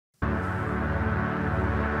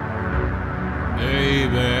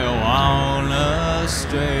baby wanna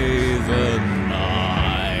stay the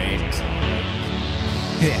night.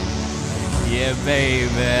 Yeah,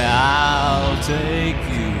 baby, I'll take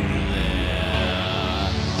you there.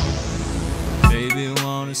 Baby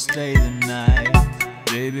wanna stay the night.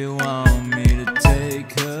 Baby want me to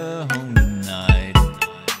take her home tonight.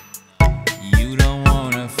 You don't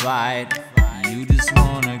wanna fight, you just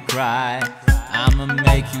wanna cry. I'ma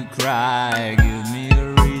make you cry. Give me a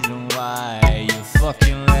reason why you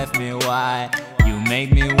fucking left me. Why you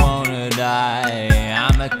make me wanna die?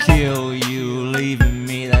 I'ma kill you, leaving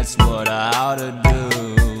me. That's what I oughta do.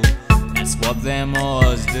 That's what them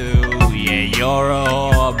whores do. Yeah, you're a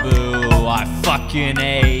whore, boo. I fucking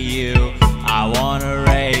hate you. I wanna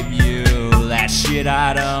rape you. That shit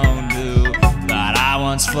I don't do, but I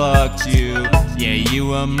once fucked you. Yeah, you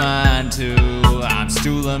were mine too. I'm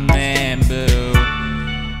still a man, boo.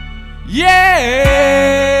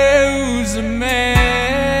 Yeah, who's a man?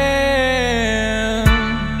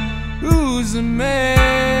 Who's a man?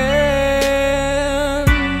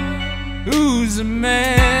 Who's a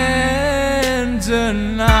man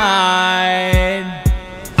tonight?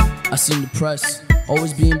 I seem depressed,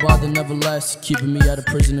 always being bothered, never less. Keeping me out of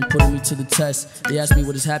prison and putting me to the test. They ask me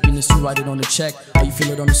what is happiness, you write it on the check. Or you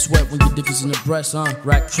feel it on the sweat when your dick is in the breast,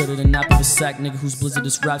 Rack treaded and nap of a sack, nigga whose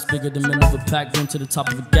blizzardous raps bigger than men of a pack. Run to the top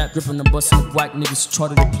of a gap, gripping and busting the whack. Niggas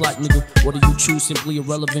charted a plaque, nigga. What do you choose? Simply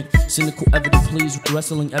irrelevant. Cynical evidence, please.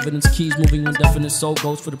 Wrestling evidence keys, moving when definite soul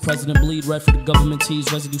goes for the president. Bleed red for the government tease.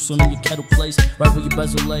 Residue swim in your kettle place, right where your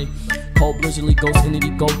bezel lay. Cold blizzardly, ghost entity,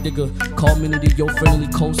 gold digger. Call minity, yo friendly,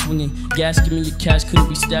 cold swinging. Gas, give me your cash, couldn't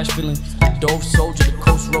be stashed feeling. Dove soldier, the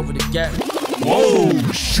coast rover, the gap. Whoa,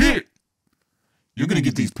 shit! You're gonna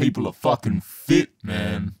get these people a fucking fit,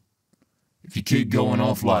 man. If you keep going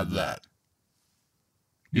off like that,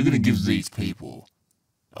 you're gonna give these people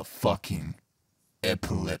a fucking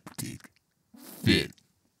epileptic fit.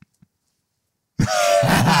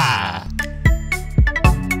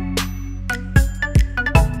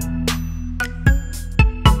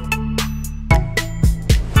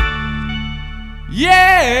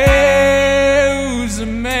 Yeah, who's a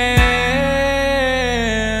man?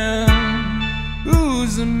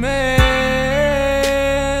 Who's a man?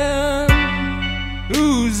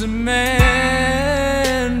 Who's a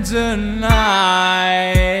man tonight?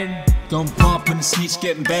 Gone pump and the snitch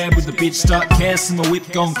getting bad with the bitch. Start casting my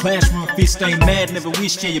whip, gon' clash when my fist ain't mad. Never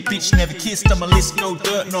wished, yeah, your bitch never kissed. On my list, no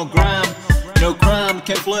dirt, no grime. No crime,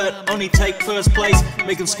 can't flirt, only take first place.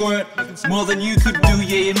 Make him squirt, more than you could do,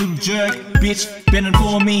 yeah, you little jerk. Bitch, bending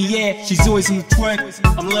for me, yeah, she's always in the twerk.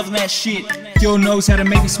 I'm loving that shit, girl knows how to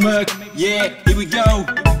make me smirk. Yeah, here we go,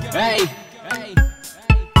 hey,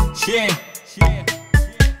 yeah.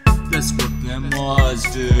 That's what them whores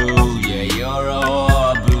do. Yeah, you're a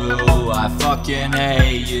whore, boo. I fucking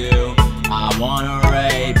hate you. I wanna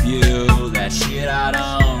rape you. That shit I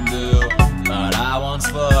don't do, but I once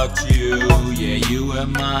fucked you. Yeah, you were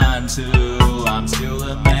mine too. I'm still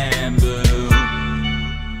a man, boo.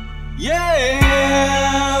 Yeah,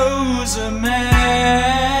 who's a man?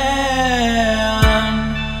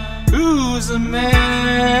 Who's a man?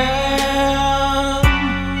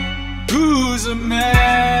 Who's a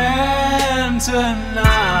man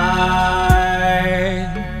tonight?